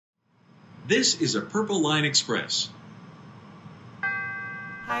This is a Purple Line Express.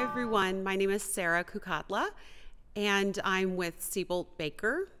 Hi everyone, my name is Sara Kukatla and I'm with Seibold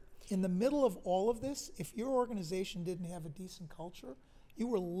Baker. In the middle of all of this, if your organization didn't have a decent culture, you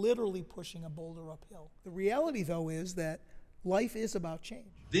were literally pushing a boulder uphill. The reality though is that life is about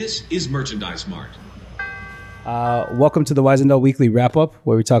change. This is Merchandise Mart. Welcome to the Wysendale Weekly Wrap-Up,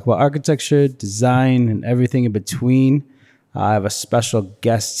 where we talk about architecture, design, and everything in between. I have a special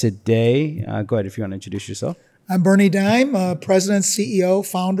guest today. Go ahead if you want to introduce yourself. I'm Bernie Dyme, President, CEO,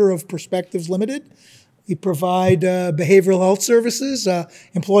 founder of Perspectives Ltd. We provide behavioral health services,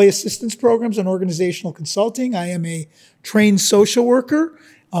 employee assistance programs, and organizational consulting. I am a trained social worker.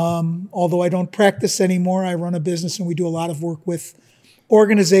 Although I don't practice anymore, I run a business and we do a lot of work with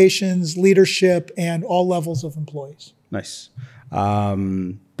organizations, leadership, and all levels of employees. Nice.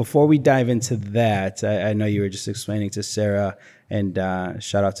 Before we dive into that, I know you were just explaining to Sara, and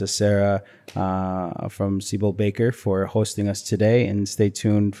shout out to Sara from Seibold Baker for hosting us today. And stay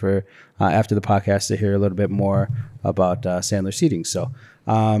tuned for after the podcast to hear a little bit more about Sandler Seating. So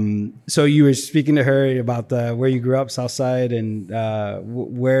you were speaking to her about where you grew up, South Side, and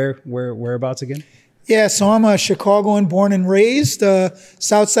whereabouts again? Yeah, so I'm a Chicagoan, born and raised,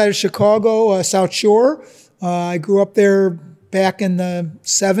 south side of Chicago, South Shore. I grew up there back in the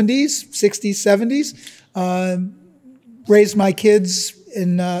 70s, 60s, 70s. Raised my kids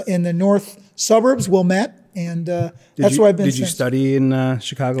in the north suburbs, Wilmette, and that's where I've been since. Did you study in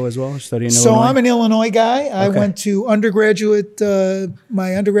Chicago as well? Study in Illinois? So I'm an Illinois guy. I went to undergraduate.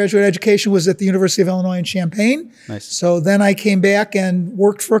 My undergraduate education was at the University of Illinois in Champaign. Nice. So then I came back and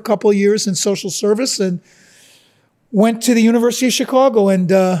worked for a couple of years in social service and went to the University of Chicago. And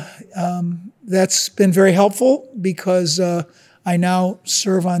that's been very helpful because I now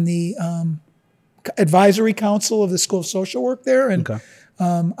serve on the advisory council of the School of Social Work there. And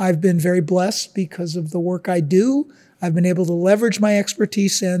I've been very blessed because of the work I do. I've been able to leverage my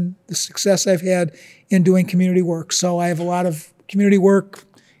expertise and the success I've had in doing community work. So I have a lot of community work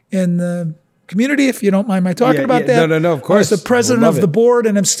in the community, if you don't mind my talking about that. No, of course. I was the president of the board,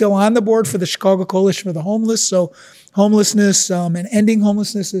 and I'm still on the board for the Chicago Coalition for the Homeless. So homelessness and ending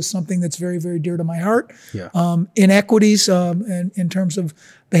homelessness is something that's very, very dear to my heart. Yeah. Inequities in terms of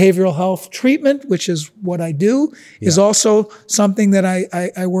behavioral health treatment, which is what I do, is also something that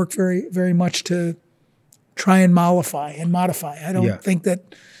I work very, very much to try and mollify and modify.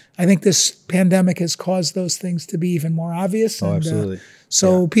 I think this pandemic has caused those things to be even more obvious. Oh, absolutely.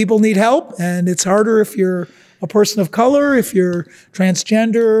 So people need help, and it's harder if you're a person of color, if you're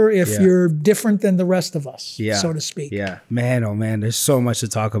transgender, if you're different than the rest of us, so to speak. Yeah, man, oh man, there's so much to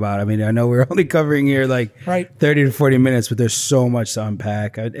talk about. I mean, I know we're only covering here like 30 to 40 minutes, but there's so much to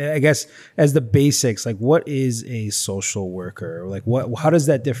unpack. I guess as the basics, like what is a social worker? Like how does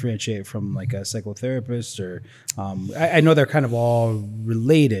that differentiate from like a psychotherapist? Or I know they're kind of all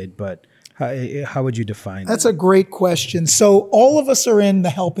related, but how would you define That's a great question. So all of us are in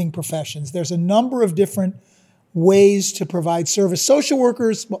the helping professions. There's a number of different ways to provide service. Social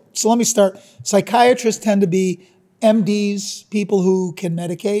workers, so let me start. Psychiatrists tend to be MDs, people who can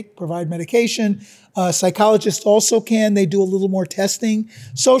provide medication. Psychologists also can. They do a little more testing.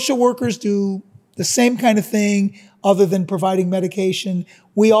 Social workers do the same kind of thing other than providing medication.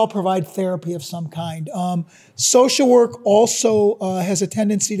 We all provide therapy of some kind. Social work also has a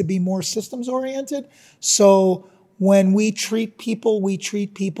tendency to be more systems oriented. So when we treat people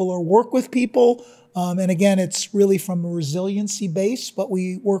or work with people. And again, it's really from a resiliency base, but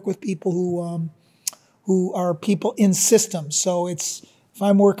we work with people who are people in systems. So if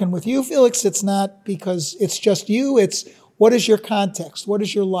I'm working with you, Felix, it's not because it's just you. It's what is your context? What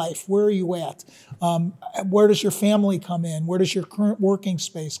is your life? Where are you at? Where does your family come in? Where does your current working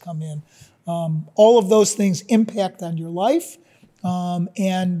space come in? All of those things impact on your life,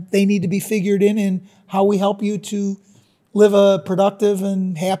 and they need to be figured in how we help you to live a productive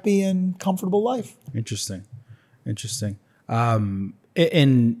and happy and comfortable life. Interesting. And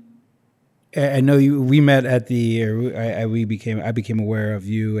I know we met at I became aware of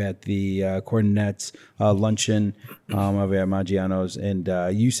you at the Cornets luncheon over at Maggiano's, and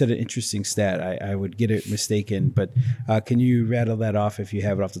you said an interesting stat. I would get it mistaken, but can you rattle that off if you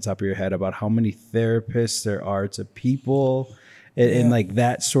have it off the top of your head about how many therapists there are to people? And like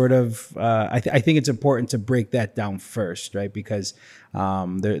that sort of, I think it's important to break that down first, right? Because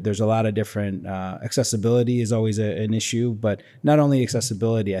there's a lot of different, accessibility is always an issue, but not only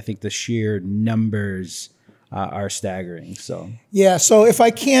accessibility, I think the sheer numbers are staggering. So if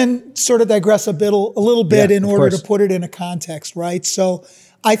I can sort of digress a little bit in order to put it in a context, right? So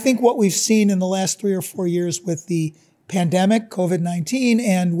I think what we've seen in the last 3 or 4 years with the pandemic, COVID-19,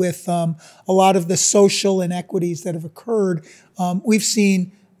 and with a lot of the social inequities that have occurred, we've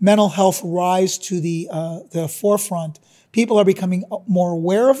seen mental health rise to the forefront. People are becoming more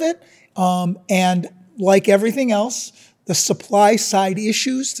aware of it, and like everything else, the supply side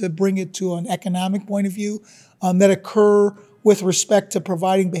issues, to bring it to an economic point of view, that occur with respect to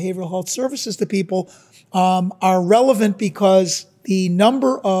providing behavioral health services to people are relevant because the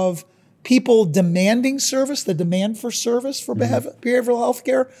number of people demanding service, the demand for service for behavioral health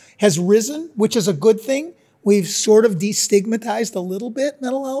care has risen, which is a good thing. We've sort of destigmatized a little bit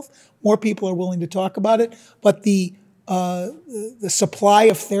mental health. More people are willing to talk about it, but the supply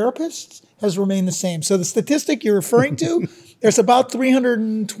of therapists has remained the same. So the statistic you're referring to, there's about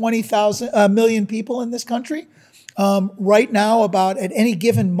 320 million people in this country. Right now, about at any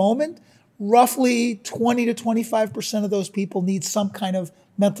given moment, roughly 20 to 25% of those people need some kind of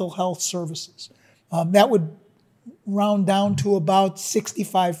mental health services. That would round down to about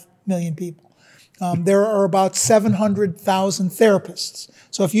 65 million people. There are about 700,000 therapists.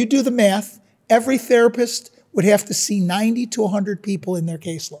 So if you do the math, every therapist would have to see 90 to 100 people in their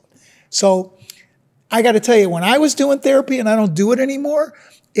caseload. So I got to tell you, when I was doing therapy, and I don't do it anymore,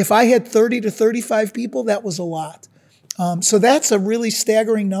 if I had 30 to 35 people, that was a lot. So that's a really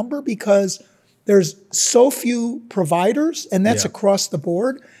staggering number because there's so few providers, and that's across the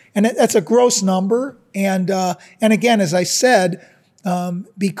board. And that's a gross number. And again, as I said,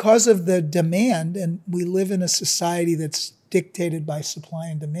 because of the demand, and we live in a society that's dictated by supply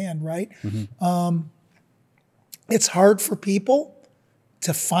and demand, right? Mm-hmm. It's hard for people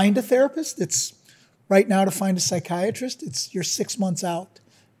to find a therapist. It's right now to find a psychiatrist. You're 6 months out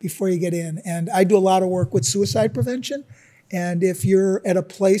before you get in. And I do a lot of work with suicide prevention. And if you're at a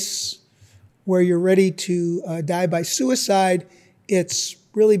place where you're ready to die by suicide, it's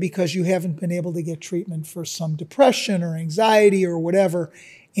really because you haven't been able to get treatment for some depression or anxiety or whatever.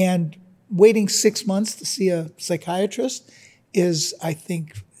 And waiting 6 months to see a psychiatrist is, I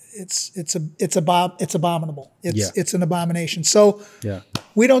think, it's abominable. It's an abomination. So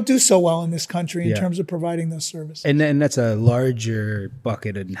we don't do so well in this country in terms of providing those services. And then that's a larger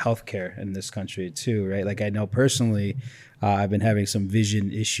bucket in healthcare in this country too, right? Like I know personally, I've been having some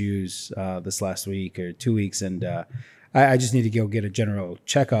vision issues this last week or 2 weeks, and I just need to go get a general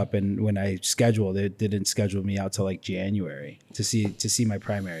checkup. And when I scheduled, it didn't schedule me out till like January to see my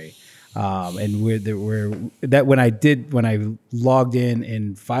primary. And when I logged in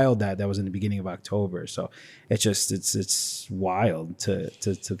and filed that was in the beginning of October. So it's wild to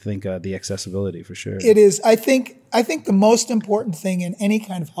think of the accessibility for sure. It is. I think the most important thing in any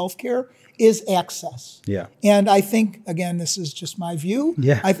kind of healthcare is access. Yeah. And I think, again, this is just my view.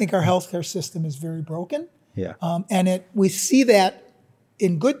 Yeah. I think our healthcare system is very broken. Yeah. And we see that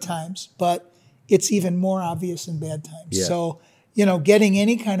in good times, but it's even more obvious in bad times. Yeah. So, getting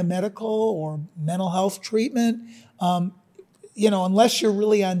any kind of medical or mental health treatment, unless you're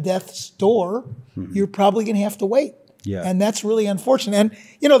really on death's door, you're probably going to have to wait. Yeah. And that's really unfortunate. And,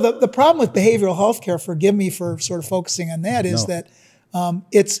 the problem with behavioral health care, forgive me for sort of focusing on that, is that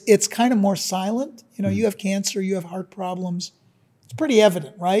it's kind of more silent. You have cancer, you have heart problems. It's pretty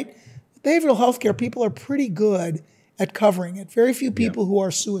evident, right? Behavioral health care, people are pretty good at covering it. Very few people who are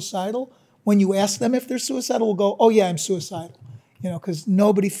suicidal, when you ask them if they're suicidal, will go, oh yeah, I'm suicidal. Because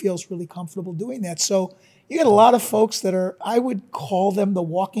nobody feels really comfortable doing that. So you get a lot of folks that are, I would call them the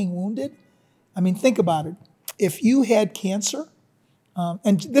walking wounded. I mean, think about it. If you had cancer,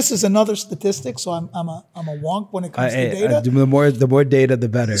 and this is another statistic, so I'm a wonk when it comes to data. The more data, the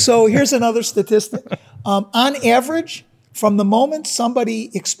better. So here's another statistic. On average, from the moment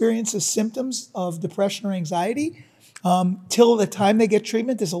somebody experiences symptoms of depression or anxiety till the time they get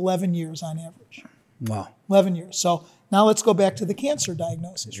treatment is 11 years on average. Wow. 11 years. So now let's go back to the cancer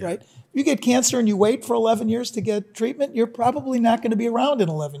diagnosis, right? If you get cancer and you wait for 11 years to get treatment, you're probably not going to be around in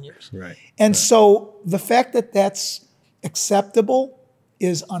 11 years. Right. And so the fact that that's acceptable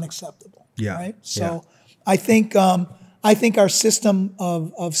is unacceptable. Yeah. Right. So I think our system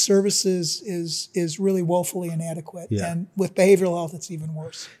of services is really woefully inadequate. Yeah. And with behavioral health, it's even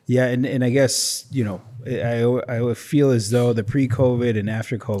worse. Yeah. And I guess, I feel as though the pre-COVID and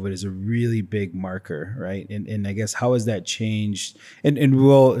after COVID is a really big marker, right? And I guess how has that changed?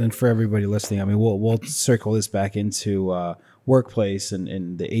 And for everybody listening, I mean, we'll circle this back into workplace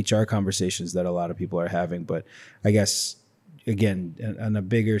and the HR conversations that a lot of people are having. But I guess, again, on a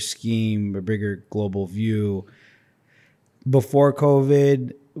bigger scheme, a bigger global view, before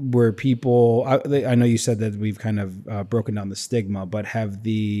COVID, were people, I know you said that we've kind of broken down the stigma, but have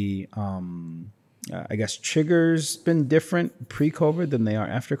the I guess, triggers been different pre-COVID than they are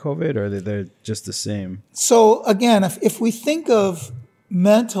after COVID, or they're just the same? So again, if we think of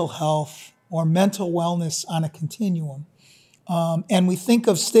mental health or mental wellness on a continuum, and we think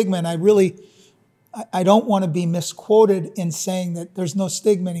of stigma, and I don't want to be misquoted in saying that there's no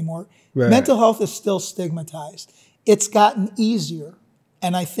stigma anymore. Right. Mental health is still stigmatized. It's gotten easier.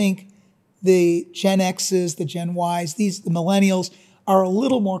 And I think the Gen X's, the Gen Y's, the millennials are a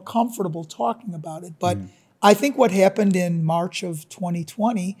little more comfortable talking about it. But I think what happened in March of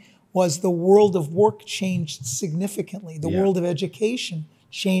 2020 was the world of work changed significantly. The world of education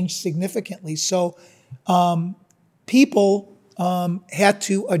changed significantly. So people had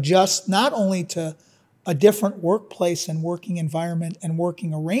to adjust not only to a different workplace and working environment and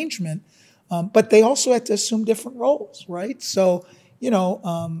working arrangement, but they also had to assume different roles, right? So,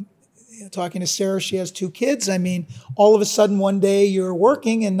 talking to Sara, she has 2 kids. I mean, all of a sudden one day you're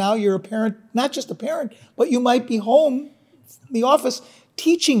working and now you're a parent, not just a parent, but you might be home in the office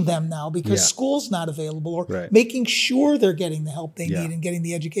teaching them now because school's not available, or making sure they're getting the help they need and getting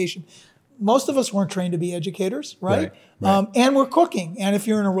the education. Most of us weren't trained to be educators, right? And we're cooking. And if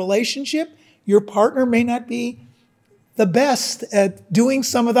you're in a relationship, your partner may not be the best at doing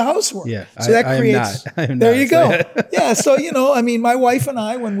some of the housework. Yeah, so that creates. There you go. Yeah. So my wife and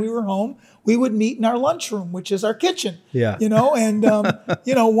I, when we were home, we would meet in our lunchroom, which is our kitchen. Yeah. And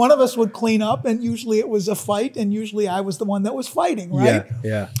one of us would clean up, and usually it was a fight, and usually I was the one that was fighting, right?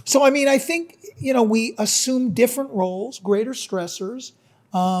 Yeah. So I think we assume different roles, greater stressors.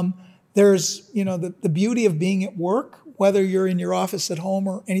 There's the beauty of being at work, whether you're in your office at home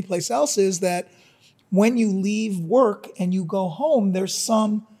or anyplace else, is that when you leave work and you go home, there's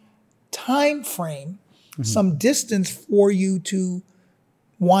some time frame, some distance for you to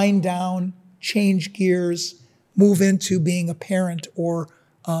wind down, change gears, move into being a parent or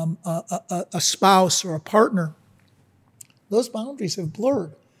a spouse or a partner. Those boundaries have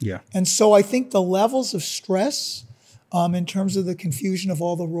blurred. Yeah. And so I think the levels of stress in terms of the confusion of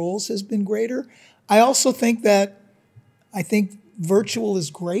all the roles has been greater. I also think virtual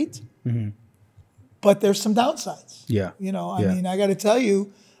is great. But there's some downsides. Yeah. I got to tell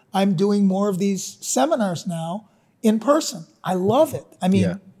you, I'm doing more of these seminars now in person. I love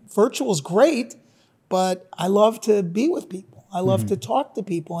it. Virtual is great, but I love to be with people. I love to talk to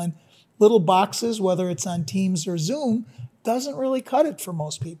people. And little boxes, whether it's on Teams or Zoom, doesn't really cut it for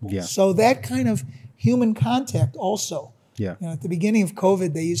most people. Yeah. So that kind of human contact also. Yeah. At the beginning of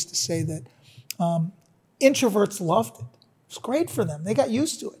COVID, they used to say that introverts loved it. It's great for them. They got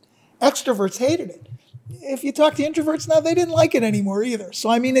used to it. Extroverts hated it. If you talk to introverts now, they didn't like it anymore either.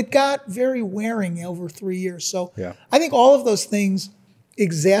 So, it got very wearing over 3 years. So I think all of those things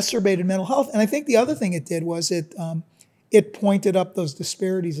exacerbated mental health. And I think the other thing it did was it pointed up those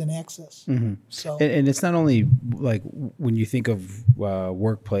disparities in access. So, and it's not only like when you think of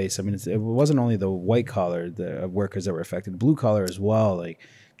workplace, it wasn't only the white collar, the workers that were affected, blue collar as well, like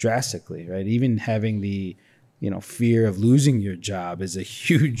drastically, right? Even having the fear of losing your job is a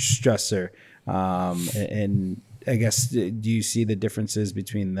huge stressor. And I guess, do you see the differences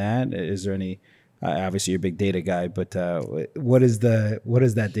between that? Is there any, obviously you're a big data guy, but what does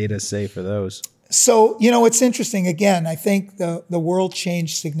that data say for those? So, it's interesting. Again, I think the world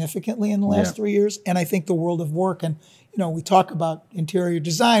changed significantly in the last 3 years. And I think the world of work, and, we talk about interior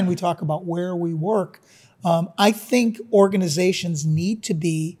design, we talk about where we work. I think organizations need to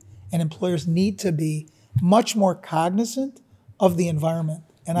be, and employers need to be, much more cognizant of the environment.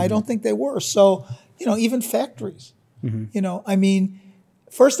 And I don't think they were. So, even factories,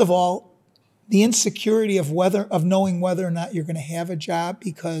 first of all, the insecurity of knowing whether or not you're going to have a job,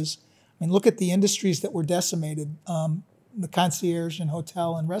 because look at the industries that were decimated, the concierge and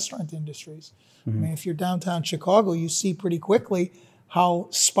hotel and restaurant industries. If you're downtown Chicago, you see pretty quickly how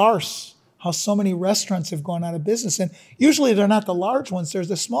so many restaurants have gone out of business. And usually they're not the large ones, there's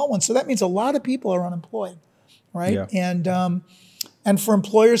the small ones. So that means a lot of people are unemployed, right? Yeah. And for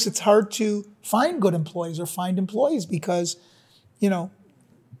employers, it's hard to find good employees or find employees because,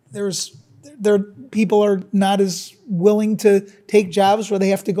 people are not as willing to take jobs where they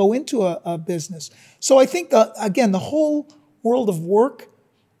have to go into a business. So I think, the whole world of work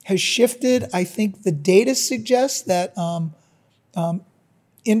has shifted. I think the data suggests that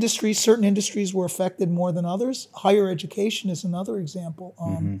certain industries were affected more than others. Higher education is another example.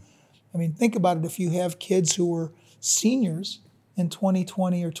 Think about it. If you have kids who were seniors in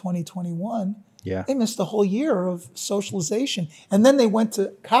 2020 or 2021, they missed a whole year of socialization. And then they went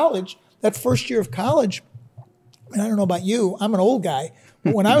to college. That first year of college, and I don't know about you, I'm an old guy,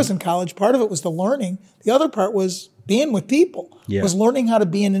 but when I was in college, part of it was the learning. The other part was being with people, was learning how to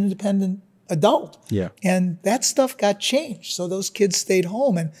be an independent adult. Yeah. And that stuff got changed. So those kids stayed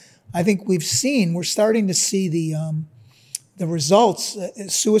home. And I think we're starting to see the results.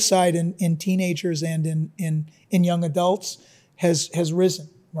 Suicide in teenagers and in young adults has risen,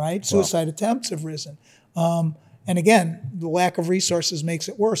 right? Suicide attempts have risen. And again, the lack of resources makes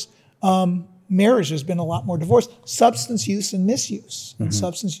it worse. Marriage, there's been a lot more divorce. Substance use and misuse and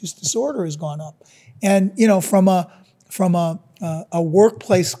substance use disorder has gone up. And, from a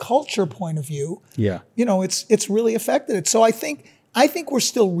workplace culture point of view, it's really affected it. So I think we're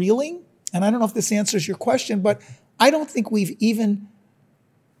still reeling, and I don't know if this answers your question, but I don't think we've even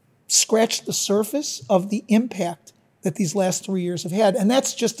scratched the surface of the impact that these last 3 years have had. And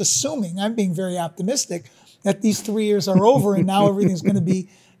that's just assuming, I'm being very optimistic, that these 3 years are over and now everything's going to be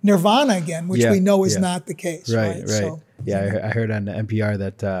nirvana again, which we know is not the case. Right. So, I heard on the NPR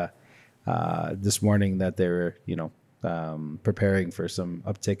that this morning that they were, preparing for some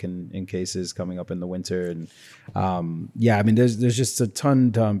uptick in cases coming up in the winter. And there's just a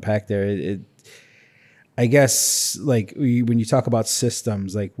ton to unpack there. I guess, like, when you talk about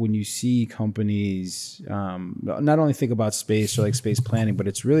systems, like when you see companies not only think about space or like space planning, but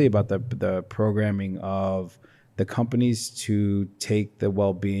it's really about the programming of the companies to take the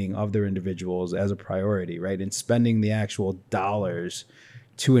well-being of their individuals as a priority, right? And spending the actual dollars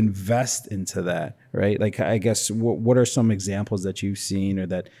to invest into that, right? Like, I guess, what are some examples that you've seen, or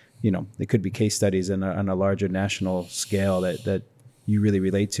that, they could be case studies on a larger national scale that you really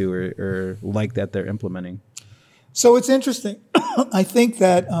relate to, or like that they're implementing? So it's interesting. I think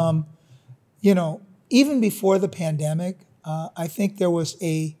that, even before the pandemic, I think there was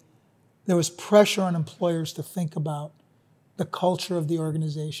pressure on employers to think about the culture of the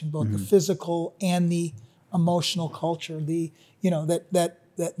organization, both the physical and the emotional culture.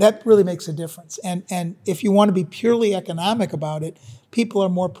 That really makes a difference. And if you want to be purely economic about it, people are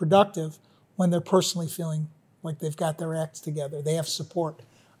more productive when they're personally feeling like they've got their acts together. They have support.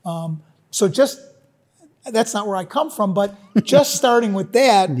 That's not where I come from, but just starting with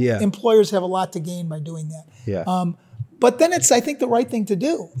that, employers have a lot to gain by doing that. Yeah. But then it's, I think, the right thing to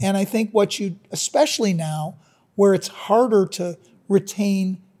do. And I think especially now, where it's harder to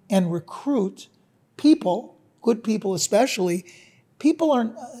retain and recruit people, good people especially,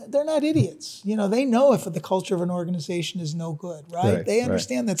 they're not idiots. They know if the culture of an organization is no good, right? They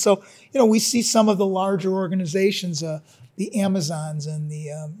understand that. So, we see some of the larger organizations, the Amazons and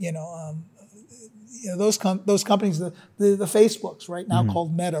those companies, the Facebooks right now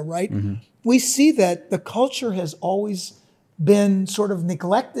called Meta, right? We see that the culture has always been sort of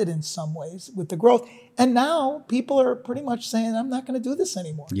neglected in some ways with the growth. And now people are pretty much saying, I'm not going to do this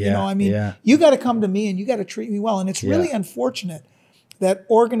anymore. You got to come to me and you got to treat me well. And it's really unfortunate that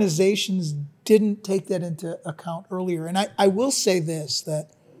organizations didn't take that into account earlier. And I will say this, that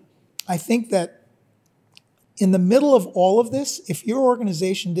I think that in the middle of all of this, if your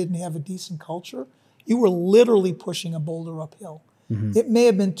organization didn't have a decent culture, you were literally pushing a boulder uphill. It may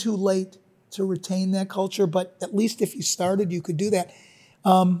have been too late to retain that culture, but at least if you started, you could do that.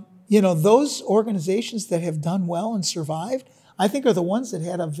 Those organizations that have done well and survived, I think, are the ones that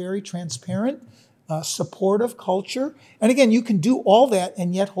had a very transparent, supportive culture. And again, you can do all that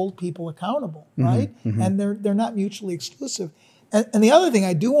and yet hold people accountable, right? And they're not mutually exclusive. And the other thing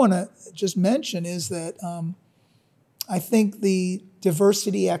I do want to just mention is that I think the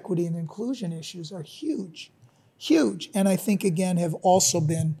diversity, equity, and inclusion issues are huge. And I think, again, have also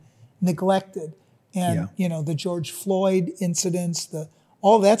been neglected. And, the George Floyd incidents,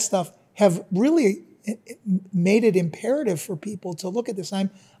 all that stuff have really made it imperative for people to look at this.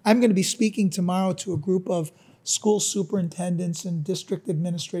 I'm going to be speaking tomorrow to a group of school superintendents and district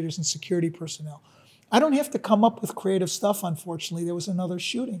administrators and security personnel. I don't have to come up with creative stuff, unfortunately. There was another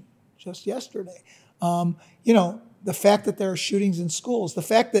shooting just yesterday. The fact that there are shootings in schools, the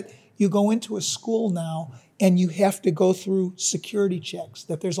fact that you go into a school now and you have to go through security checks,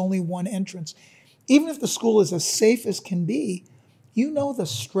 that there's only one entrance. Even if the school is as safe as can be, the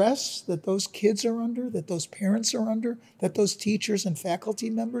stress that those kids are under, that those parents are under, that those teachers and faculty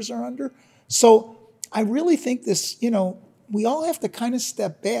members are under. So I really think this, we all have to kind of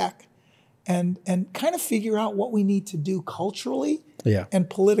step back and kind of figure out what we need to do culturally and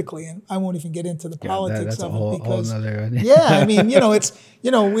politically. And I won't even get into the politics of it because,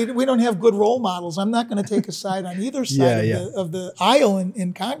 we don't have good role models. I'm not going to take a side on either side of the aisle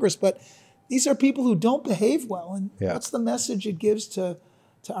in Congress, but these are people who don't behave well. And what's the message it gives to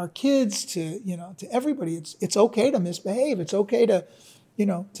our kids, to everybody? It's okay to misbehave. It's okay to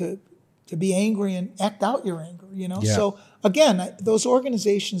be angry and act out your anger, So again, those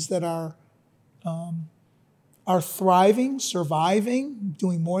organizations that are are thriving, surviving,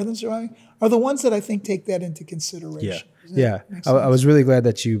 doing more than surviving, are the ones that I think take that into consideration. I was really glad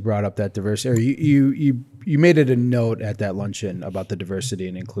that you brought up that diversity, or you made it a note at that luncheon about the diversity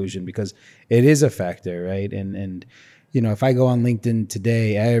and inclusion, because it is a factor, right? And if I go on LinkedIn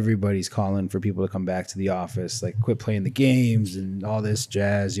today, everybody's calling for people to come back to the office, like quit playing the games and all this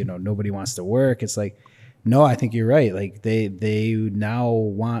jazz. Nobody wants to work. It's like, no, I think you're right. Like they now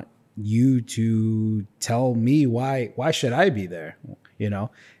want you to tell me why should I be there?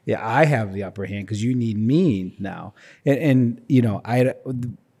 I have the upper hand because you need me now.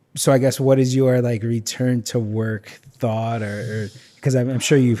 So I guess what is your like return to work thought, or because I'm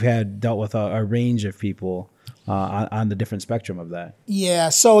sure you've dealt with a range of people on the different spectrum of that. Yeah.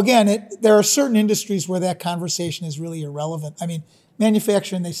 So again, there are certain industries where that conversation is really irrelevant. I mean,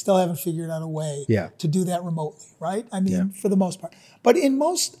 manufacturing, they still haven't figured out a way to do that remotely, right? I mean, for the most part. But in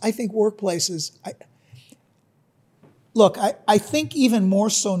most, I think, workplaces, I think even more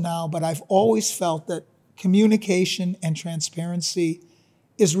so now, but I've always felt that communication and transparency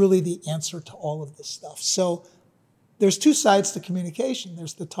is really the answer to all of this stuff. So there's two sides to communication.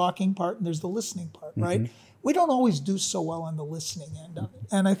 There's the talking part and there's the listening part, right? We don't always do so well on the listening end of it.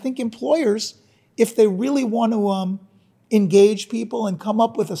 And I think employers, if they really want to engage people and come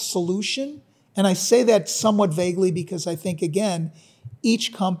up with a solution, and I say that somewhat vaguely because I think, again,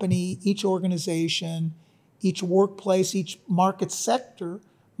 each company, each organization, each workplace, each market sector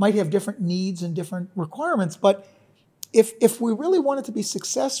might have different needs and different requirements. But if we really want it to be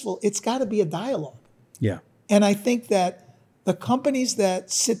successful, it's got to be a dialogue. Yeah. And I think that the companies that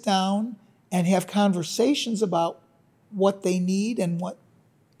sit down and have conversations about what they need and what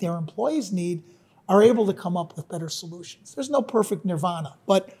their employees need are able to come up with better solutions. There's no perfect nirvana.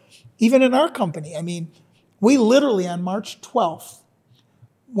 But even in our company, I mean, we literally on March 12th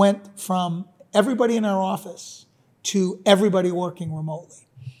went from everybody in our office to everybody working remotely.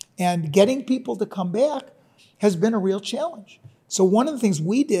 And getting people to come back has been a real challenge. So one of the things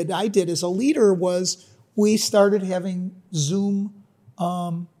I did as a leader was we started having Zoom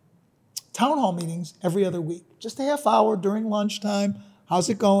town hall meetings every other week, just a half hour during lunchtime. How's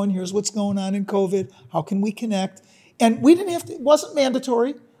it going? Here's what's going on in COVID. How can we connect? And we didn't have to, it wasn't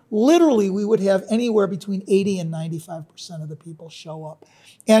mandatory. Literally, we would have anywhere between 80 and 95% of the people show up.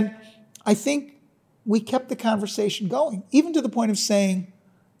 And I think we kept the conversation going, even to the point of saying,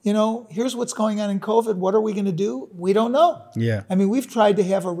 here's what's going on in COVID. What are we going to do? We don't know. Yeah. I mean, we've tried to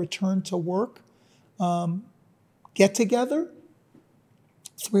have a return to work get together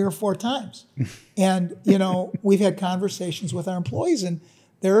 3 or 4 times. And, we've had conversations with our employees and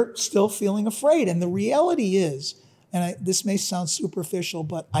they're still feeling afraid. And the reality is, and this may sound superficial,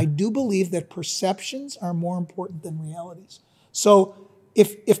 but I do believe that perceptions are more important than realities. So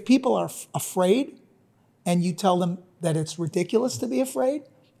if people are afraid and you tell them that it's ridiculous to be afraid,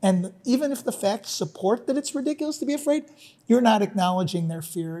 and even if the facts support that it's ridiculous to be afraid, you're not acknowledging their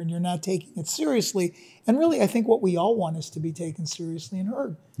fear and you're not taking it seriously. And really, I think what we all want is to be taken seriously and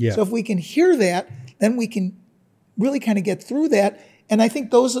heard. Yeah. So if we can hear that, then we can really kind of get through that. And I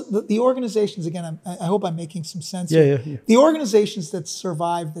think the organizations, again, I hope I'm making some sense here. Yeah. The organizations that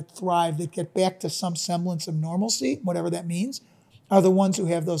survive, that thrive, that get back to some semblance of normalcy, whatever that means, are the ones who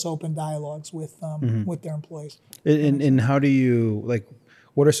have those open dialogues with their employees. And how do you,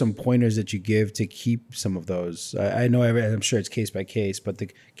 what are some pointers that you give to keep some of those? I know, I'm sure it's case by case, but the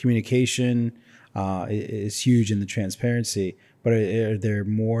communication is huge in the transparency. But are there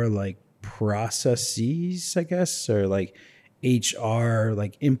more processes, I guess, or HR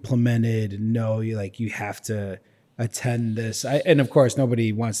implemented? No, you have to attend this. And of course,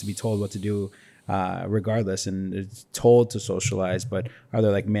 nobody wants to be told what to do, regardless, and it's told to socialize. But are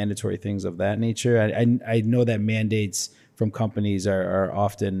there mandatory things of that nature? I know that mandates from companies are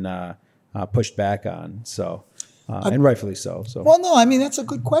often pushed back on, so and rightfully so. Well, no, I mean that's a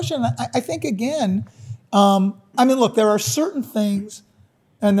good question. I think again, look, there are certain things,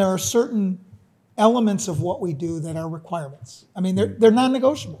 and there are certain elements of what we do that are requirements. I mean, they're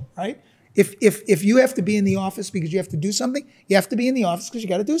non-negotiable, right? If you have to be in the office because you have to do something, you have to be in the office because you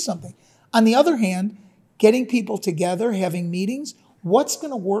got to do something. On the other hand, getting people together, having meetings, what's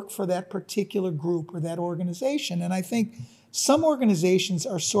going to work for that particular group or that organization? And I think some organizations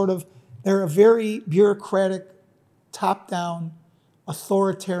are they're a very bureaucratic, top-down,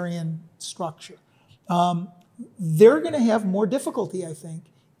 authoritarian structure. They're going to have more difficulty, I think,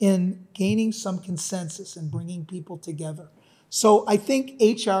 in gaining some consensus and bringing people together. So I think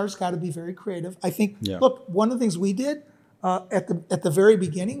HR's got to be very creative. I think, look, one of the things we did at the very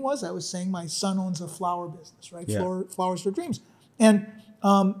beginning was, I was saying my son owns a flower business, right? Yeah. Flowers for Dreams. And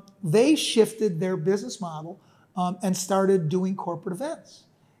they shifted their business model and started doing corporate events.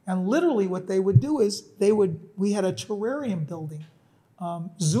 And literally what they would do is we had a terrarium building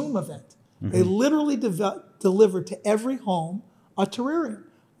Zoom event. They literally delivered to every home a terrarium.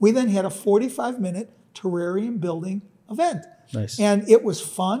 We then had a 45-minute terrarium building event. Nice. And it was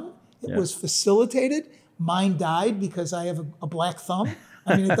fun. It was facilitated. Mine died because I have a black thumb.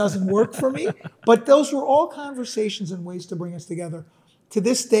 I mean, it doesn't work for me. But those were all conversations and ways to bring us together. To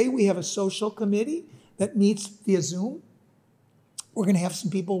this day, we have a social committee that meets via Zoom. We're going to have some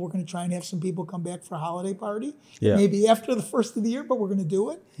people, we're going to try and have some people come back for a holiday party. Maybe after the first of the year, but we're going to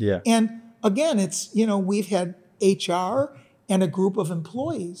do it. And again, it's, we've had HR and a group of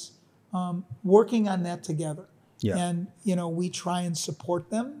employees working on that together. And, we try and support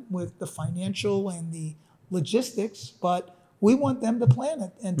them with the financial and the logistics, but we want them to plan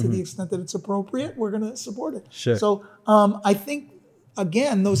it. And to the extent that it's appropriate, we're going to support it. So I think,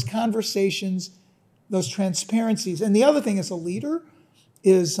 again, those conversations, those transparencies. And the other thing as a leader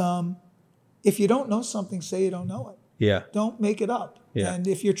is if you don't know something, say you don't know it. Don't make it up. And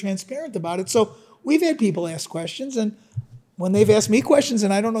if you're transparent about it. So we've had people ask questions, and when they've asked me questions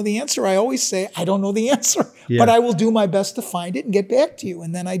and I don't know the answer, I always say, I don't know the answer, but I will do my best to find it and get back to you.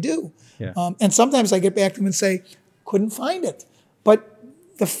 And then I do. And sometimes I get back to them and say, couldn't find it. But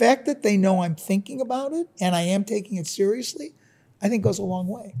the fact that they know I'm thinking about it and I am taking it seriously, I think goes a long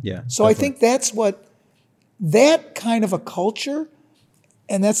way. So definitely. I think that's what, that kind of a culture,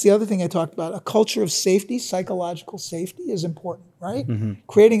 and that's the other thing I talked about, a culture of safety, psychological safety is important, right?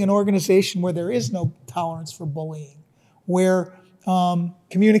 Creating an organization where there is no tolerance for bullying, where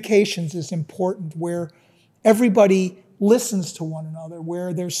communications is important, where everybody listens to one another,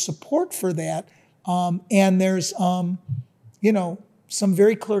 where there's support for that, and there's, some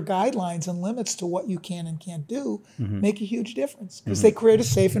very clear guidelines and limits to what you can and can't do, make a huge difference because they create a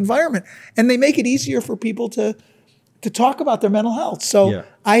safe environment and they make it easier for people to talk about their mental health. So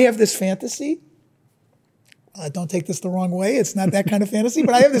I have this fantasy. Don't take this the wrong way. It's not that kind of fantasy,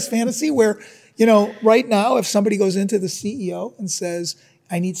 but I have this fantasy where, right now, if somebody goes into the CEO and says,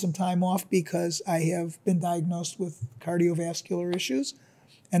 I need some time off because I have been diagnosed with cardiovascular issues,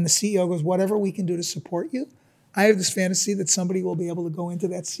 and the CEO goes, whatever we can do to support you. I have this fantasy that somebody will be able to go into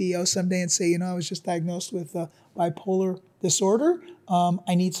that CEO someday and say, I was just diagnosed with bipolar disorder.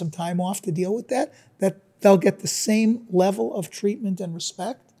 I need some time off to deal with that. That they'll get the same level of treatment and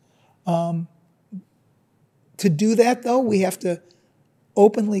respect. To do that, though, we have to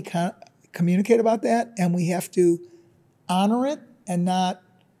openly communicate about that, and we have to honor it and not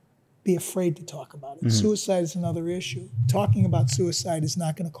be afraid to talk about it. Suicide is another issue. Talking about suicide is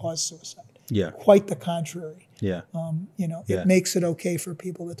not going to cause suicide. Quite the contrary. It makes it okay for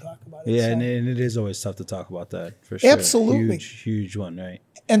people to talk about it. And it is always tough to talk about that, for sure. Absolutely. Huge one, right?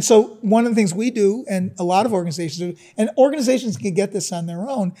 And so one of the things we do, and a lot of organizations do, and organizations can get this on their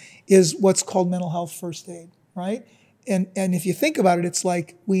own, is what's called mental health first aid, right? And if you think about it, it's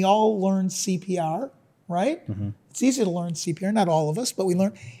like we all learn CPR, right? It's easy to learn CPR, not all of us, but we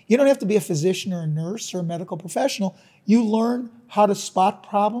learn. You don't have to be a physician or a nurse or a medical professional. You learn how to spot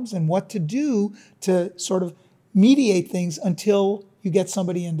problems and what to do to sort of mediate things until you get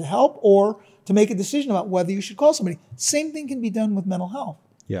somebody in to help or to make a decision about whether you should call somebody. Same thing can be done with mental health.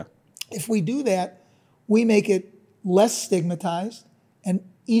 If we do that, we make it less stigmatized and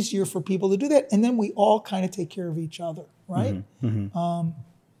easier for people to do that. And then we all kind of take care of each other, right?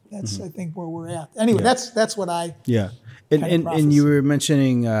 That's, I think, where we're at. Anyway, that's what I And you were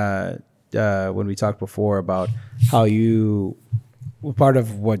mentioning when we talked before about how part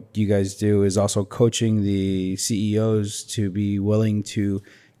of what you guys do is also coaching the CEOs to be willing to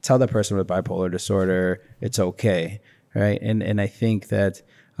tell that person with bipolar disorder it's okay, right? And I think that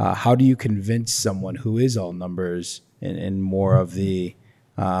how do you convince someone who is all numbers and more of the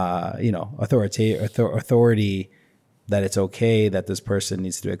authority that it's okay that this person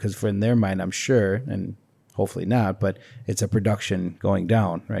needs to do it? Because in their mind, I'm sure, and hopefully not, but it's a production going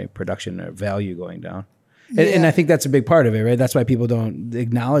down, right? Production or value going down. And I think that's a big part of it, right? That's why people don't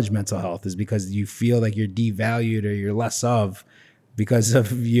acknowledge mental health, is because you feel like you're devalued or you're less of because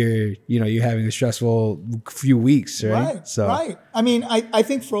of you're having a stressful few weeks, right? Right. I mean, I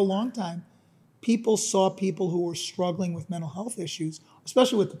think for a long time, people saw people who were struggling with mental health issues,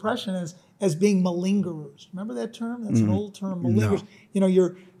 especially with depression, as being malingerers. Remember that term? That's an old term, malingerers. No.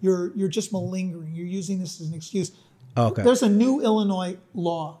 You're just malingering. You're using this as an excuse. Okay. There's a new Illinois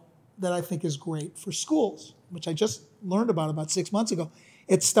law that I think is great for schools, which I just learned about 6 months ago.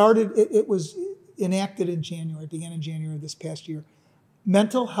 It was enacted in January, began in January of this past year.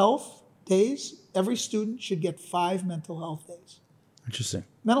 Mental health days, every student should get 5 mental health days. Interesting.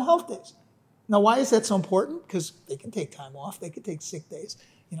 Mental health days. Now, why is that so important? Because they can take time off. They can take sick days,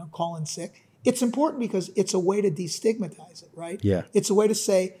 call in sick. It's important because it's a way to destigmatize it, right? Yeah. It's a way to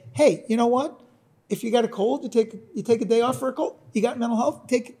say, hey, you know what? If you got a cold, you take a day off for a cold. You got mental health,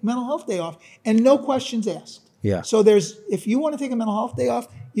 take a mental health day off. And no questions asked. Yeah. So if you want to take a mental health day off,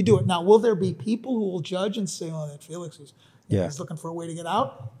 you do it. Now, will there be people who will judge and say, oh, that Felix is he's looking for a way to get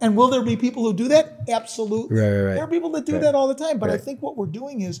out? And will there be people who do that? Absolutely. Right. There are people that do that all the time. But I think what we're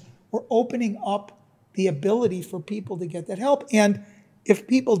doing is we're opening up the ability for people to get that help. And if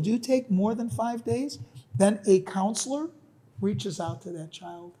people do take more than 5 days, then a counselor reaches out to that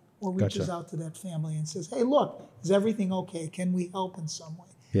child or reaches out to that family and says, hey, look, is everything okay? Can we help in some way?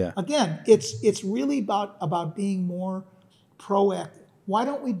 Yeah. Again, it's really about being more proactive. Why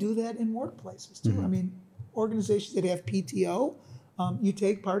don't we do that in workplaces too? I mean, organizations that have PTO, you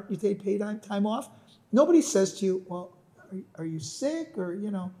take paid time off. Nobody says to you, well, are you sick? Or,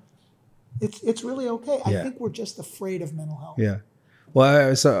 it's really okay. I think we're just afraid of mental health. Yeah.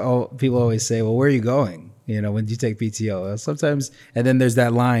 Well, people always say, well, where are you going? When you take PTO? Well, sometimes, and then there's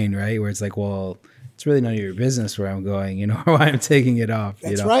that line, right, where it's like, well, it's really none of your business where I'm going, or why I'm taking it off.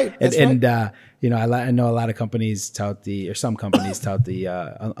 That's right. And I know a lot of companies some companies tout the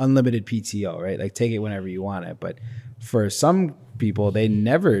unlimited PTO, right? Like take it whenever you want it. But for some people, they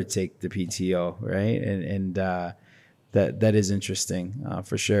never take the PTO, right? And that is interesting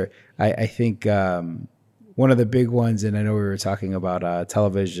for sure. I think one of the big ones, and I know we were talking about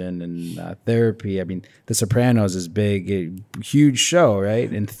television and therapy. I mean, The Sopranos is big, a huge show,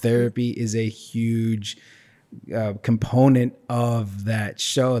 right? And therapy is a huge component of that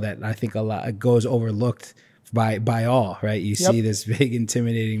show that I think a lot goes overlooked by all, right? You see this big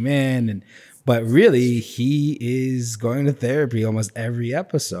intimidating man, but really he is going to therapy almost every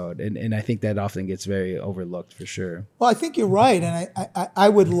episode, and I think that often gets very overlooked for sure. Well, I think you're right, and I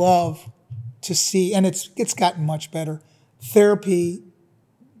would love to see, and it's gotten much better, therapy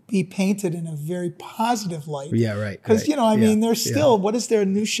be painted in a very positive light. Yeah, right. Because, mean, there's still, what is their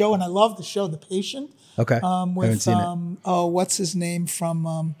new show? And I love the show, The Patient. Okay. With, haven't seen it. What's his name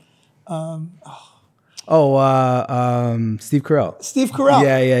from, Steve Carell. Steve Carell.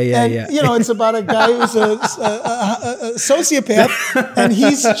 Yeah. It's about a guy who's a sociopath, and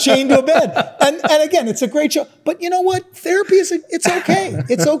he's chained to a bed. And again, it's a great show. But you know what? Therapy it's okay.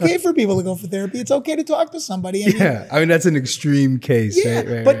 It's okay for people to go for therapy. It's okay to talk to somebody. I mean that's an extreme case. Yeah,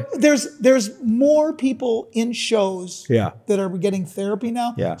 right, but there's more people in shows that are getting therapy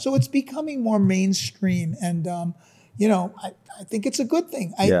now. Yeah. So it's becoming more mainstream, and I think it's a good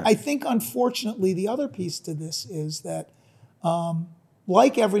thing. I think, unfortunately, the other piece to this is that,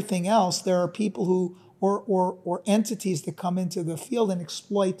 like everything else, there are people who or entities that come into the field and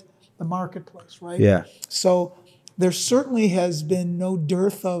exploit the marketplace, right? Yeah. So there certainly has been no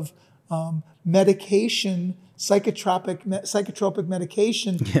dearth of medication, psychotropic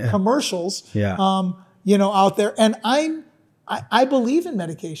medication commercials, out there. And I believe in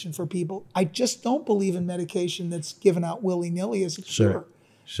medication for people. I just don't believe in medication that's given out willy-nilly as a cure.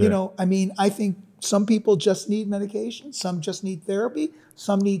 Sure. I think some people just need medication. Some just need therapy.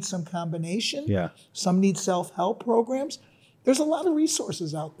 Some need some combination. Yeah. Some need self-help programs. There's a lot of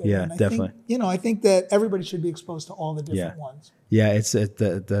resources out there. Yeah, and definitely. I think that everybody should be exposed to all the different ones. Yeah,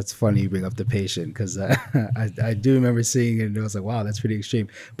 that's funny you bring up The Patient, because I do remember seeing it and I was like, wow, that's pretty extreme.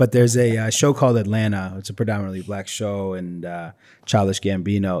 But there's a show called Atlanta. It's a predominantly black show, and Childish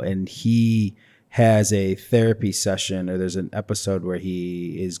Gambino, and he has a therapy session, or there's an episode where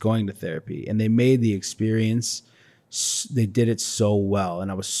he is going to therapy, and they made the experience, they did it so well, and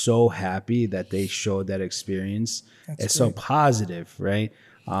I was so happy that they showed that experience. It's so positive, right?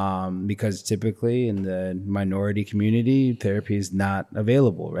 Because typically in the minority community, therapy is not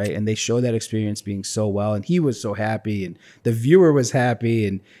available, right? And they show that experience being so well, and he was so happy, and the viewer was happy,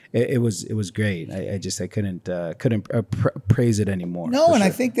 and it was great. I couldn't praise it anymore. No, and sure. I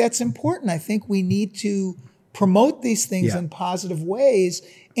think that's important. I think we need to promote these things in positive ways,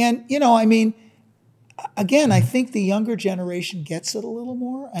 and again, I think the younger generation gets it a little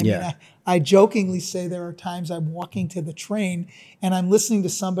more. I jokingly say there are times I'm walking to the train and I'm listening to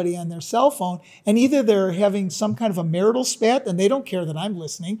somebody on their cell phone, and either they're having some kind of a marital spat and they don't care that I'm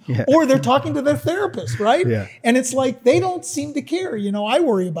listening, or they're talking to their therapist, right? Yeah. And it's like they don't seem to care. I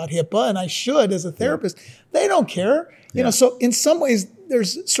worry about HIPAA, and I should as a therapist. They don't care. So in some ways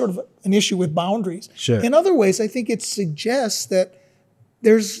there's sort of an issue with boundaries. Sure. In other ways, I think it suggests that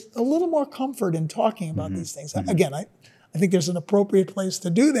there's a little more comfort in talking about these things. Again, I think there's an appropriate place to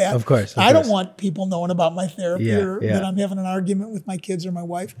do that. Of course. I don't want people knowing about my therapy or that I'm having an argument with my kids or my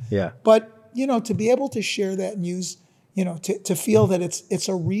wife. Yeah. But, to be able to share that and use to feel that it's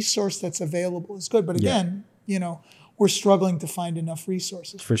a resource that's available is good. But again, we're struggling to find enough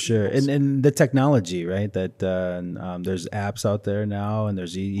resources for sure. And the technology, right? That there's apps out there now, and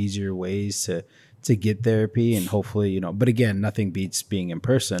there's easier ways to get therapy, and hopefully, but again, nothing beats being in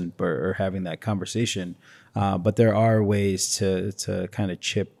person or having that conversation. But there are ways to kind of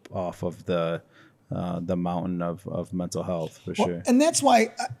chip off of the mountain of mental health, for sure. And that's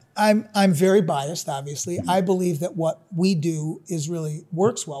why I'm very biased, obviously. I believe that what we do is really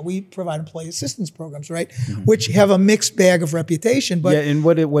works well. We provide employee assistance programs, right? Which have a mixed bag of reputation. But and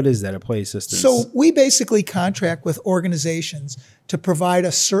what is that, employee assistance? So we basically contract with organizations to provide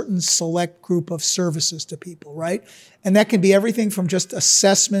a certain select group of services to people, right? And that can be everything from just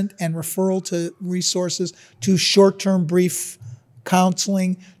assessment and referral to resources to short-term brief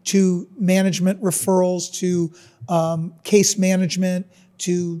counseling, to management referrals, to case management,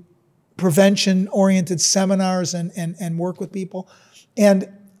 to prevention-oriented seminars and work with people. And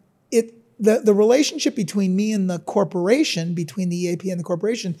the relationship between me and the corporation, between the EAP and the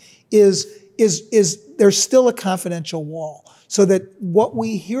corporation, is there's still a confidential wall. So that what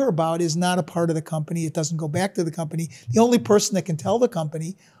we hear about is not a part of the company. It doesn't go back to the company. The only person that can tell the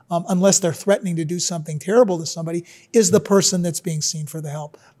company, unless they're threatening to do something terrible to somebody, is the person that's being seen for the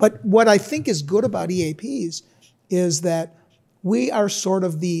help. But what I think is good about EAPs is that we are sort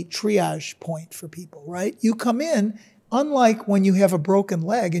of the triage point for people, right? You come in, unlike when you have a broken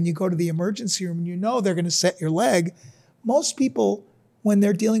leg and you go to the emergency room and you know they're going to set your leg, most people, when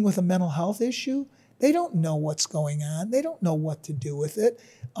they're dealing with a mental health issue, they don't know what's going on. They don't know what to do with it.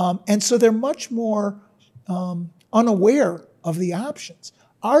 And so they're much more unaware of the options.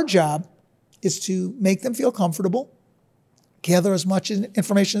 Our job is to make them feel comfortable, gather as much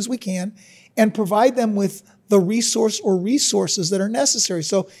information as we can, and provide them with the resource or resources that are necessary.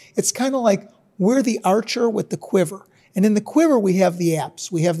 So it's kind of like we're the archer with the quiver. And in the quiver, we have the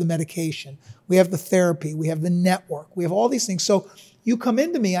apps, we have the medication, we have the therapy, we have the network, we have all these things. So you come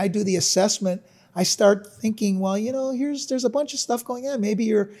into me, I do the assessment, I start thinking, well, there's a bunch of stuff going on. Maybe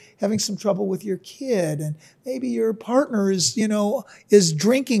you're having some trouble with your kid, and maybe your partner is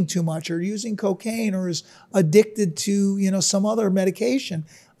drinking too much or using cocaine or is addicted to, some other medication.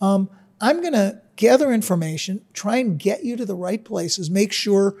 I'm going to gather information, try and get you to the right places, make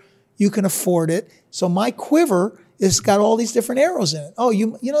sure you can afford it. So my quiver has got all these different arrows in it. Oh,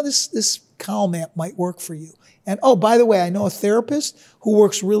 this cowl map might work for you. And oh, by the way, I know a therapist who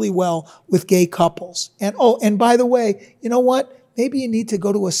works really well with gay couples. And oh, and by the way, you know what? Maybe you need to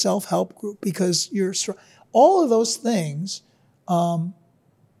go to a self-help group because all of those things,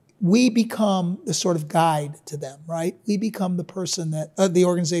 we become the sort of guide to them, right? We become the person the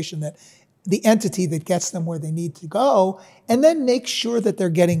organization the entity that gets them where they need to go, and then make sure that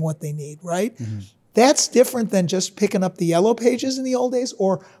they're getting what they need, right? Mm-hmm. That's different than just picking up the yellow pages in the old days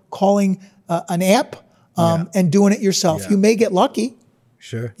or calling an app and doing it yourself. Yeah. You may get lucky.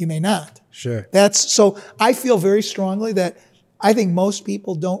 Sure. You may not. Sure. So I feel very strongly that I think most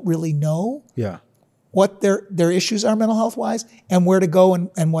people don't really know what their issues are mental health wise and where to go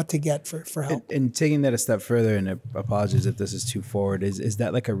and what to get for help. And taking that a step further, and apologies if this is too forward, is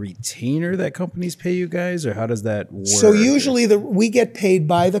that like a retainer that companies pay you guys, or how does that work? So usually we get paid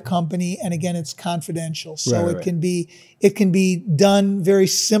by the company, and again, it's confidential. So it can be done very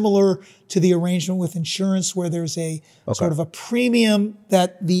similar to the arrangement with insurance, where there's a sort of a premium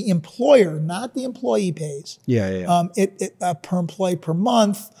that the employer, not the employee, pays. It per employee per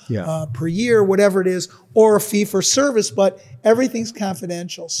month, per year, whatever it is, or a fee for service, but everything's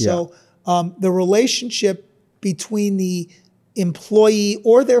confidential. So the relationship between the employee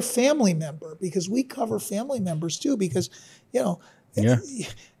or their family member, because we cover family members too, because when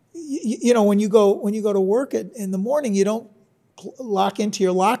you go to work in the morning, you don't lock into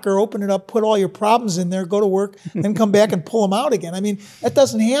your locker, open it up, put all your problems in there, go to work, then come back and pull them out again. I mean, that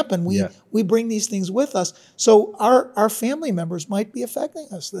doesn't happen. We bring these things with us. So our family members might be affecting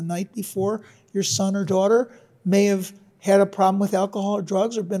us. The night before, your son or daughter may have had a problem with alcohol or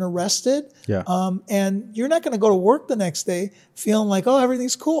drugs or been arrested. And you're not going to go to work the next day feeling like, oh,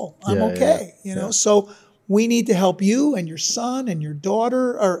 everything's cool. I'm okay. You know, so we need to help you and your son and your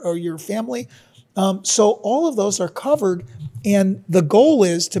daughter or your family. So all of those are covered. And the goal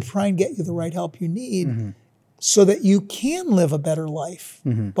is to try and get you the right help you need so that you can live a better life,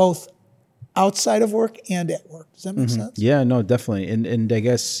 both outside of work and at work. Does that make sense? Yeah, no, definitely. And I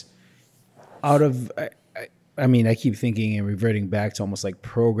guess I keep thinking and reverting back to almost like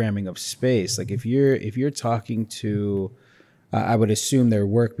programming of space. Like if you're talking to I would assume their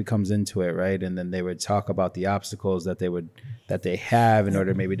work becomes into it, right? And then they would talk about the obstacles that they have in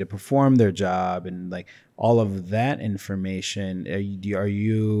order maybe to perform their job, and like all of that information. Are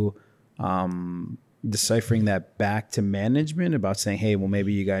you deciphering that back to management about saying, hey, well,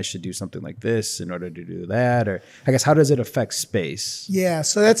 maybe you guys should do something like this in order to do that? Or I guess, how does it affect space? Yeah,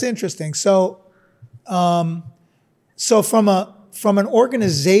 so that's interesting. So, so from an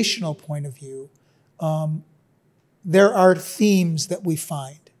organizational point of view, there are themes that we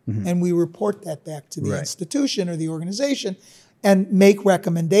find, and we report that back to the institution or the organization, and make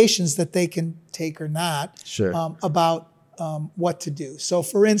recommendations that they can take or not about what to do. So,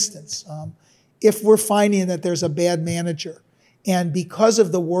 for instance, if we're finding that there's a bad manager, and because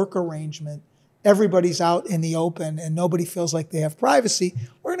of the work arrangement, everybody's out in the open and nobody feels like they have privacy,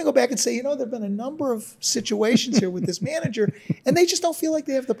 we're going to go back and say, there have been a number of situations here with this manager, and they just don't feel like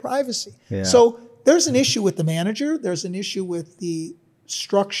they have the privacy. Yeah. So there's an issue with the manager. There's an issue with the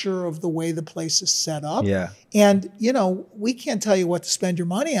structure of the way the place is set up. Yeah. And, we can't tell you what to spend your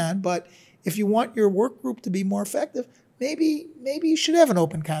money on, but if you want your work group to be more effective, maybe you should have an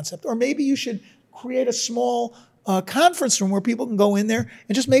open concept, or maybe you should create a small conference room where people can go in there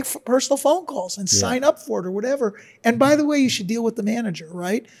and just make personal phone calls and sign up for it or whatever. And by the way, you should deal with the manager,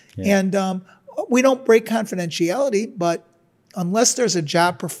 right? Yeah. And we don't break confidentiality, but unless there's a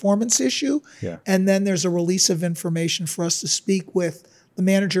job performance issue, and then there's a release of information for us to speak with the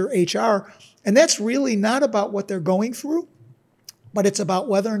manager, HR, and that's really not about what they're going through, but it's about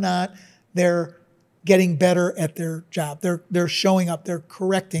whether or not they're getting better at their job. They're showing up, they're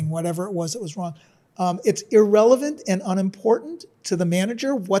correcting whatever it was that was wrong. It's irrelevant and unimportant to the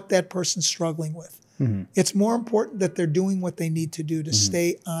manager what that person's struggling with. It's more important that they're doing what they need to do to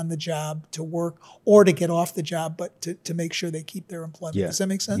stay on the job, to work, or to get off the job, but to make sure they keep their employment. Does that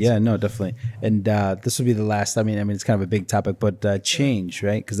make sense? Yeah, no, definitely. And this will be the last. I mean, it's kind of a big topic, but change,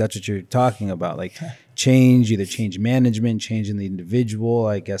 right? Because that's what you're talking about, like change, either change management, change in the individual.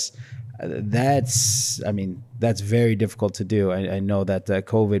 I guess that's very difficult to do. I know that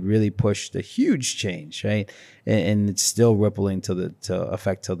COVID really pushed a huge change, right? And it's still rippling to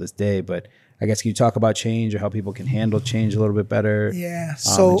effect till this day, but I guess, can you talk about change or how people can handle change a little bit better? Yeah.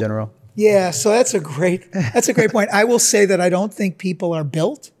 So in general. Yeah. So that's a great point. I will say that I don't think people are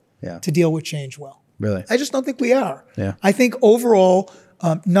built to deal with change well. Really? I just don't think we are. Yeah. I think overall,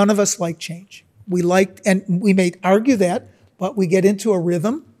 none of us like change. And we may argue that, but we get into a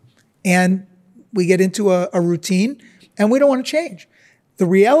rhythm and we get into a routine and we don't want to change. The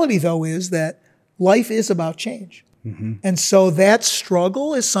reality though is that life is about change. And so that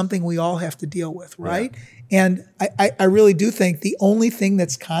struggle is something we all have to deal with, right? Yeah. And I really do think the only thing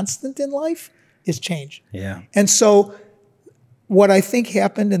that's constant in life is change. Yeah. And so what I think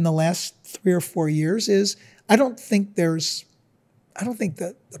happened in the last 3 or 4 years is I don't think that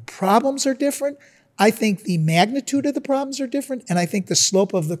the problems are different. I think the magnitude of the problems are different, and I think the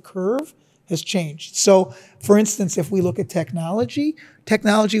slope of the curve has changed. So, for instance, if we look at technology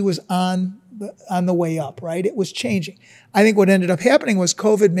was on the way up, right? It was changing. I think what ended up happening was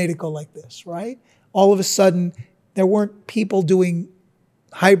COVID made it go like this, right? All of a sudden, there weren't people doing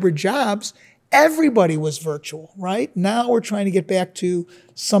hybrid jobs. Everybody was virtual, right? Now we're trying to get back to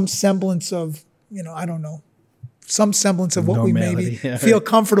some semblance of, some semblance of what normality, we maybe feel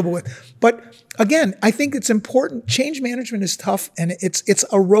comfortable with. But again, I think it's important. Change management is tough, and it's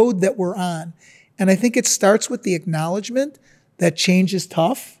a road that we're on. And I think it starts with the acknowledgement that change is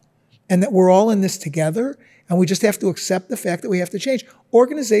tough and that we're all in this together, and we just have to accept the fact that we have to change.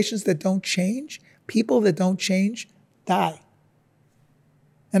 Organizations that don't change, people that don't change, die.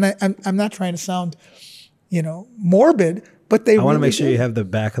 And I'm not trying to sound, morbid, but I want to make sure you have the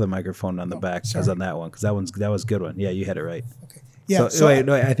back of the microphone on the back, because on that one, because that was a good one. Yeah, you had it right. Okay. Yeah. So wait,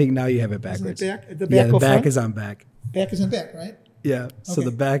 no, I think now you have it backwards. The back back is on back. Back is on back, right? Yeah. So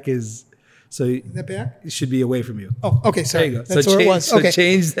the back is. So that back? It should be away from you. Oh, okay. Sorry. There you go. That's where it was. Okay.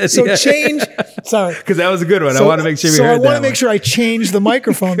 Change that. So change. Sorry. Because that was a good one. I want to make sure we heard that. So I want to make sure I change the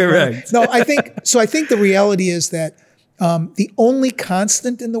microphone. Correct. No, I think the reality is that the only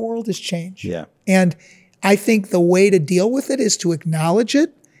constant in the world is change. Yeah. And I think the way to deal with it is to acknowledge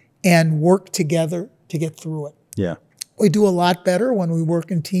it and work together to get through it. Yeah. We do a lot better when we work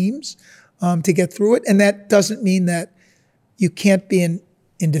in teams to get through it. And that doesn't mean that you can't be an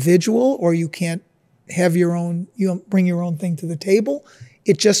individual or you can't have bring your own thing to the table.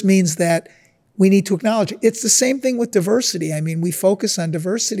 It just means that we need to acknowledge it. It's the same thing with diversity. I mean, we focus on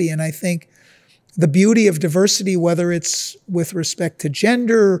diversity, and I think the beauty of diversity, whether it's with respect to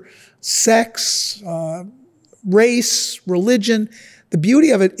gender, sex, race, religion, the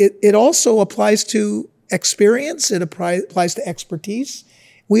beauty of it also applies to experience. It applies to expertise.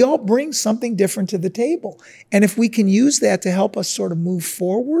 We all bring something different to the table. And if we can use that to help us sort of move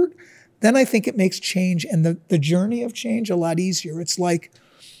forward, then I think it makes change and the journey of change a lot easier. It's like,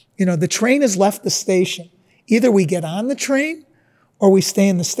 the train has left the station. Either we get on the train or we stay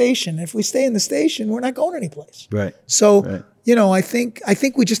in the station. If we stay in the station, we're not going anyplace. Right. So, right. I think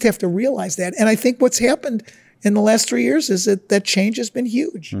we just have to realize that. And I think what's happened in the last 3 years is that change has been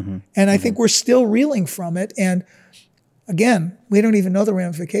huge. Mm-hmm. And I think we're still reeling from it. And again, we don't even know the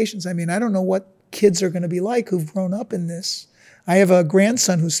ramifications. I mean, I don't know what kids are going to be like who've grown up in this. I have a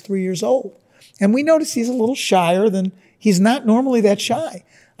grandson who's 3 years old. And we notice he's a little shyer than, he's not normally that shy.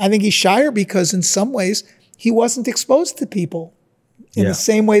 I think he's shyer because in some ways he wasn't exposed to people in the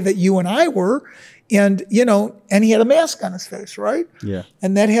same way that you and I were. And, and he had a mask on his face, right? Yeah.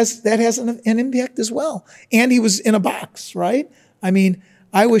 And that has an impact as well. And he was in a box, right? I mean,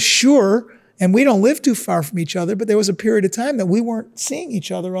 I was sure, and we don't live too far from each other, but there was a period of time that we weren't seeing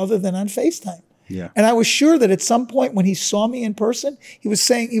each other other than on FaceTime. Yeah. And I was sure that at some point when he saw me in person, he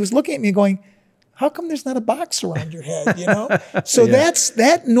was looking at me going, how come there's not a box around your head, So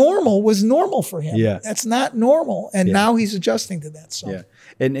that normal was normal for him. Yeah. That's not normal. And now he's adjusting to that. So. Yeah.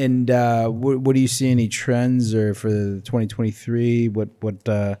 And what do you see, any trends or for 2023?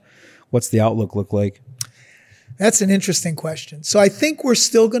 What's the outlook look like? That's an interesting question. So I think we're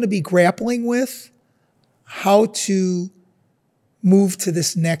still going to be grappling with how to move to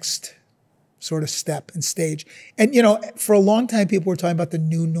this next sort of step and stage. And, for a long time, people were talking about the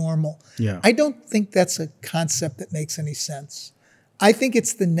new normal. Yeah. I don't think that's a concept that makes any sense. I think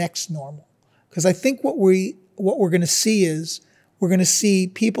it's the next normal. Because I think what we're going to see is we're going to see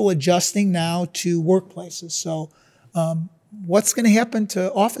people adjusting now to workplaces. So what's going to happen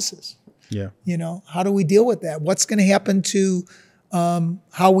to offices? Yeah. How do we deal with that? What's going to happen to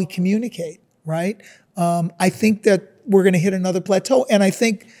how we communicate, right? I think that we're going to hit another plateau. And I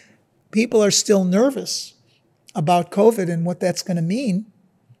think people are still nervous about COVID and what that's going to mean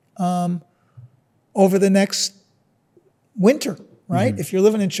over the next winter, right? If you're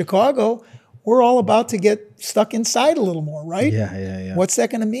living in Chicago, we're all about to get stuck inside a little more, right? Yeah. What's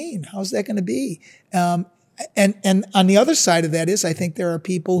that going to mean? How's that going to be? And on the other side of that is, I think there are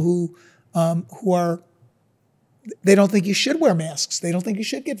people who they don't think you should wear masks. They don't think you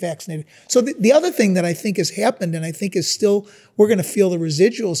should get vaccinated. So the other thing that I think has happened, and I think is still, we're going to feel the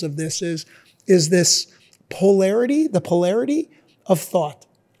residuals of this, is this polarity, the polarity of thought,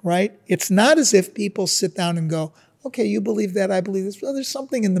 right? It's not as if people sit down and go, okay, you believe that, I believe this. Well, there's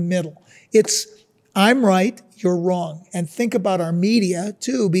something in the middle. It's, I'm right, you're wrong. And think about our media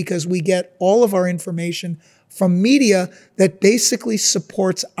too, because we get all of our information from media that basically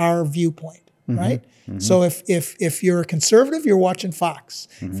supports our viewpoint, right? Mm-hmm. So if you're a conservative, you're watching Fox.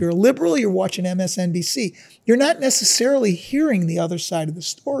 Mm-hmm. If you're a liberal, you're watching MSNBC. You're not necessarily hearing the other side of the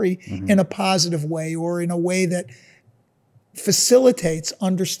story in a positive way or in a way that facilitates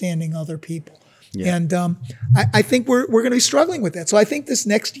understanding other people. Yeah. And I think we're going to be struggling with that. So I think this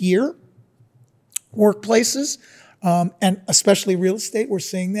next year, workplaces, and especially real estate, we're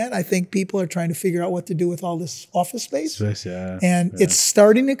seeing that. I think people are trying to figure out what to do with all this office space. It's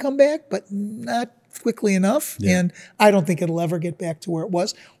starting to come back, but not quickly enough. Yeah. And I don't think it'll ever get back to where it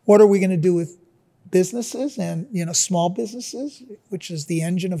was. What are we going to do with businesses and small businesses, which is the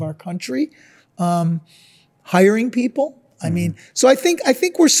engine of our country? Hiring people. I mean, so I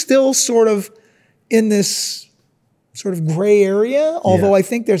think we're still sort of in this sort of gray area, although I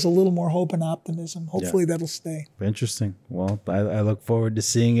think there's a little more hope and optimism. Hopefully that'll stay. Interesting. Well, I look forward to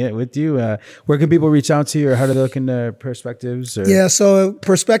seeing it with you. Where can people reach out to you, or how do they look into Perspectives? Or? Yeah, so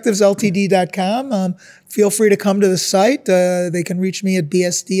perspectivesltd.com. Feel free to come to the site. They can reach me at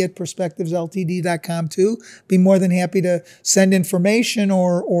bsd@perspectivesltd.com too. Be more than happy to send information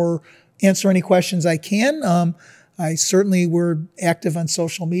or answer any questions I can. We're active on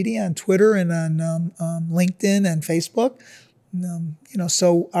social media, on Twitter and on LinkedIn and Facebook.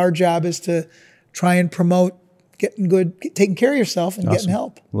 So our job is to try and promote taking care of yourself and getting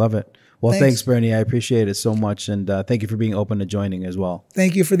help. Love it. Well, thanks, Bernie. I appreciate it so much. And thank you for being open to joining as well.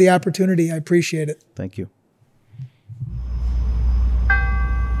 Thank you for the opportunity. I appreciate it. Thank you.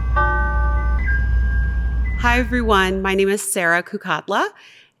 Hi, everyone. My name is Sara Kukatla,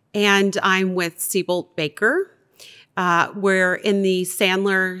 and I'm with Seibold Baker. We're in the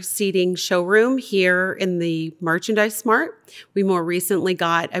Sandler Seating showroom here in the Merchandise Mart. We more recently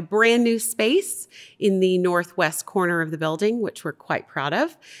got a brand new space in the northwest corner of the building, which we're quite proud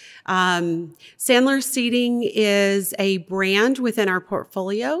of. Sandler Seating is a brand within our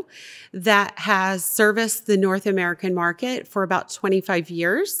portfolio that has serviced the North American market for about 25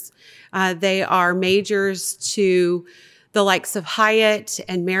 years. They are majors to the likes of Hyatt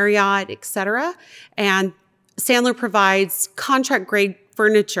and Marriott, et cetera. And Sandler provides contract grade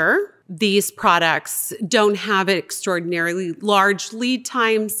furniture. These products don't have extraordinarily large lead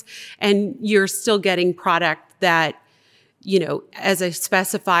times, and you're still getting product that, you know, as a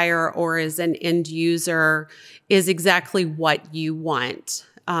specifier or as an end user is exactly what you want.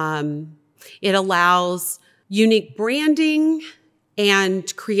 It allows unique branding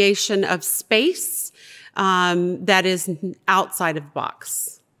and creation of space that is outside of the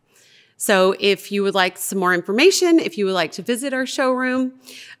box. So if you would like some more information, if you would like to visit our showroom,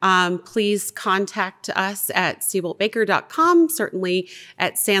 please contact us at SeiboldBaker.com, certainly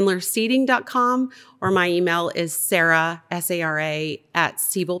at SandlerSeating.com, or my email is Sara, S-A-R-A, at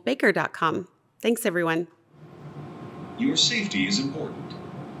SeiboldBaker.com. Thanks, everyone. Your safety is important.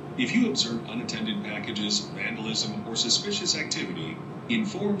 If you observe unattended packages, vandalism, or suspicious activity,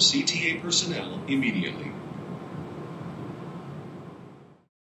 inform CTA personnel immediately.